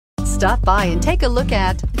Stop by and take a look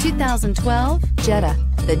at 2012 Jetta.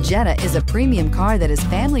 The Jetta is a premium car that is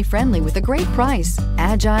family-friendly with a great price,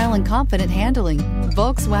 agile and confident handling.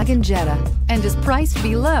 Volkswagen Jetta, and is priced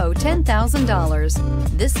below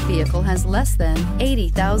 $10,000. This vehicle has less than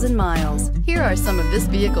 80,000 miles. Here are some of this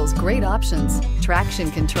vehicle's great options: traction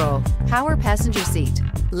control, power passenger seat,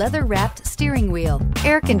 leather-wrapped steering wheel,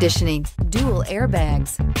 air conditioning, dual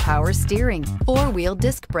airbags, power steering, four-wheel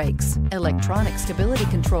disc brakes, electronic stability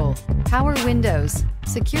control, power windows,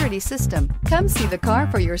 security system. Come see the car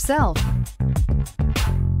for yourself.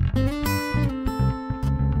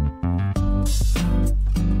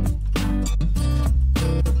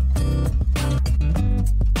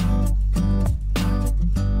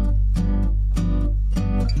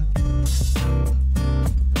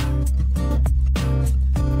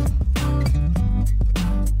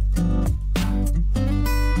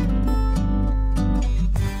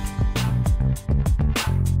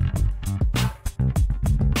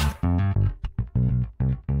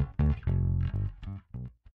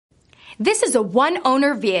 This is a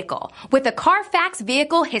one-owner vehicle with a CARFAX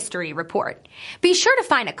Vehicle History Report. Be sure to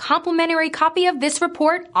find a complimentary copy of this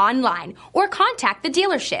report online or contact the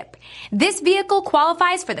dealership. This vehicle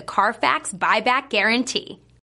qualifies for the CARFAX Buyback Guarantee.